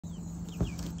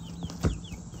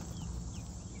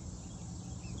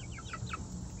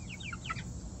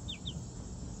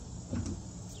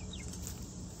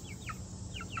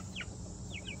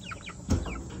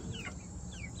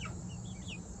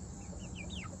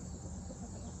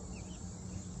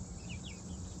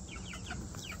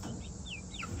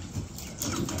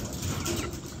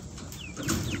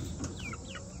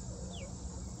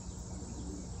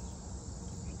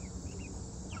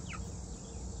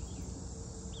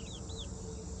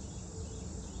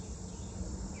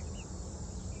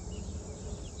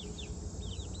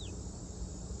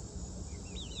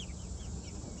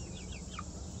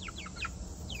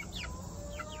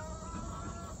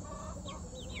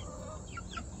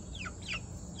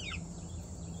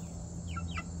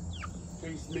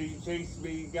chase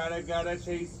me, gotta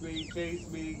chase me,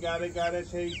 gotta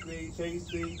chase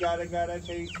me, gotta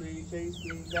chase me,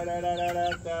 da da da da da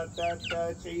da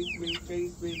da, chase me,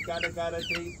 gotta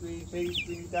chase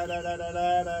me, da da da da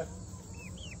da da.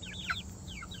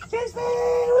 Chase me!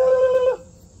 Woo!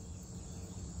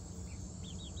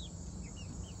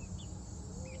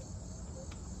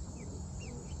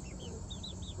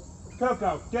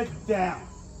 Coco, get down.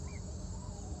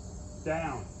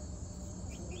 Down.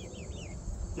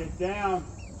 Get down.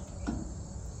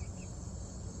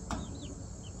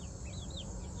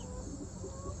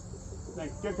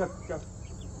 Thank you. Go.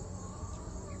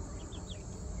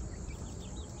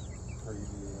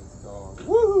 Crazy ass dog.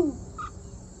 Woohoo!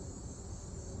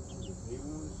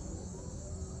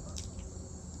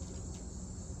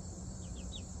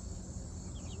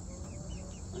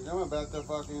 Like I'm about to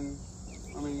fucking,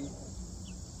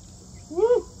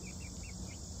 woo!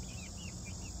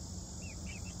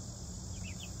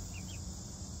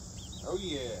 Oh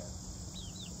yeah.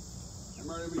 How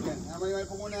many we get? How many am I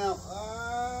pulling out?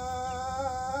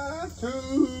 2.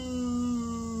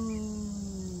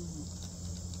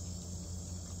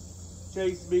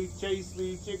 Chase me, chicky,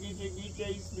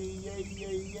 chase me, yay,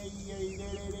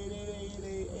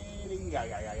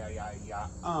 yeah.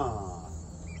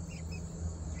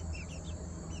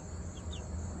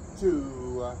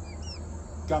 2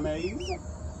 gummies.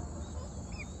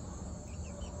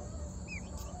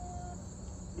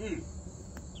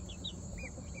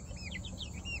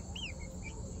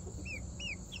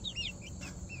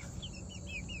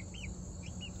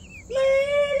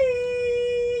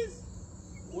 Ladies!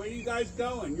 Where you guys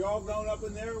going? You all going up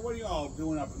in there? What are you all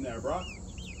doing up in there, bro?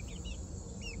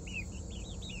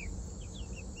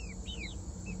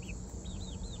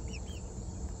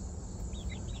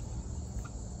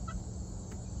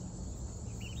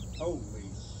 Holy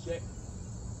shit.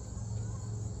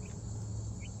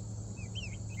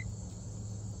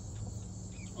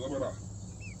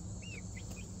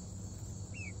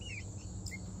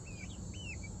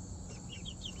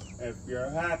 If you're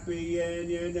happy and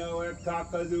you know it,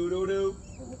 cock-a-doodle-doo.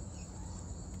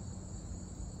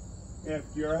 If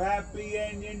you're happy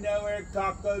and you know it,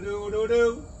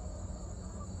 cock-a-doodle-doo.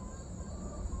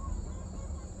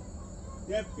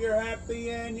 If you're happy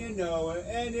and you know it,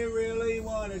 and you really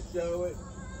want to show it.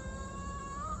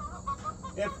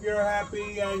 If you're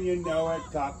happy and you know it,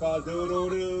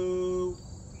 cock-a-doodle-doo.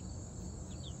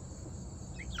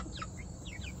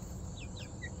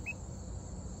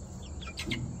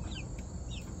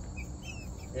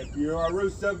 If you're a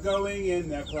rooster going in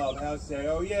the clubhouse, say,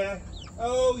 oh yeah,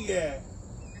 oh yeah.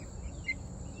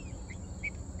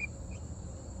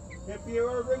 If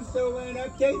you're a rooster in a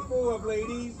cage full of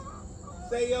ladies,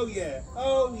 say, oh yeah,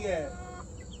 oh yeah.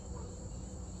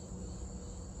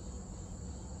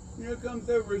 Here comes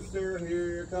the rooster,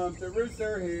 here comes the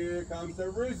rooster, here comes the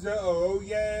rooster, oh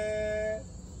yeah.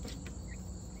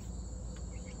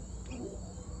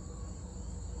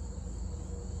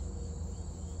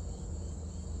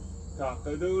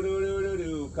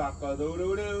 Cock-a-doodle-doo-doo-doo,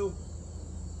 cock-a-doodle-doo,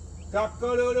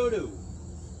 cock-a-doodle-doo.